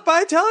 Something's up,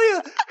 I tell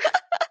you.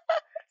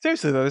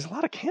 Seriously, though, there's a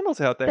lot of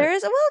candles out there. There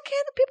is,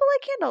 people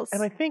like candles.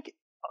 And I think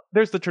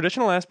there's the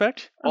traditional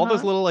aspect, all those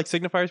Uh-huh. little like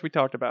signifiers we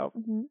talked about.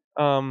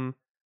 Mhm.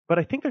 But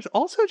I think there's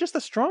also just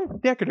a strong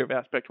decorative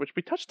aspect, which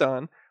we touched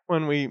on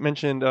when we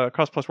mentioned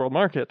Cost Plus World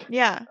Market.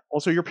 Yeah,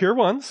 Also your pure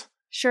ones,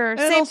 sure. and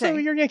Same also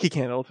thing. your Yankee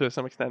Candle to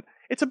some extent.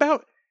 It's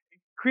about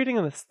creating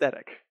an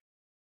aesthetic.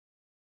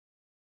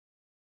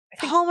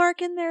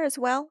 Hallmark in there as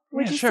well,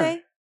 would Yeah, you sure.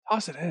 say?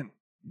 Toss it in.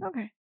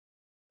 Okay.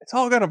 It's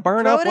all gonna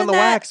burn Throw up it when in the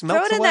wax Throw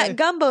melts it in away. that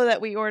gumbo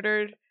that we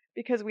ordered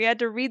because we had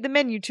to read the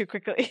menu too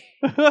quickly.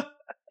 It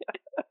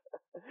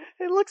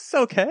looks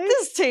okay.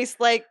 This tastes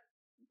like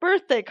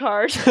birthday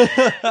card.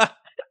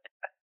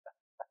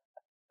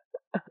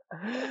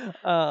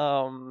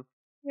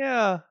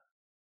 Yeah.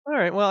 All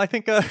right. Well, I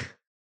think with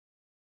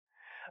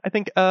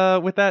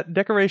that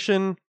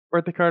decoration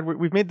birthday card,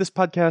 we've made this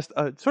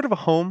podcast sort of a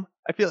home.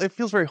 I feel it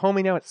feels very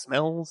homey now. It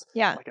smells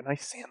Yeah. like a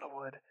nice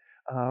sandalwood.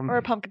 Or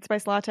a pumpkin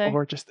spice latte.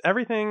 Or just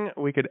everything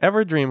we could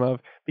ever dream of,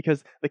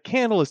 because the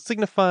candle is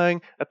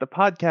signifying that the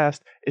podcast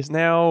is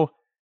now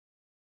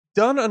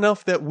done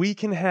enough that we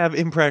can have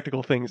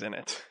impractical things in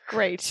it.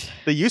 Great.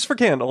 The use for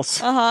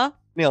candles. Uh-huh.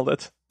 Nailed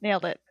it.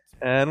 Nailed it.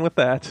 And with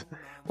that,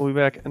 We'll be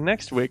back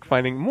next week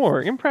finding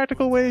more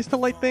impractical ways to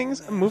light things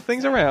and move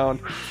things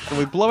around. And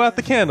we blow out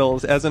the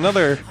candles as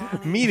another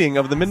meeting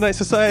of the Midnight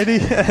Society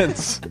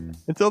ends.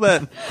 Until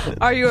then,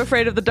 Are you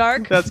afraid of the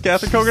dark? that's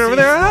Catherine Kogan over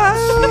there.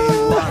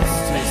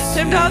 Ah!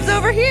 Tim Dobbs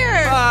over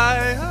here.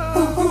 Bye.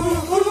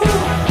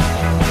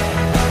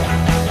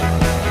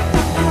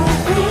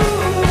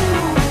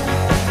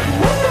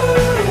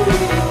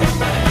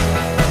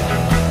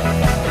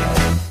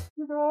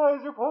 You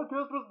guys, your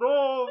podcast was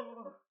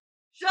dumb.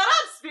 Shut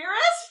up,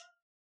 Spirit!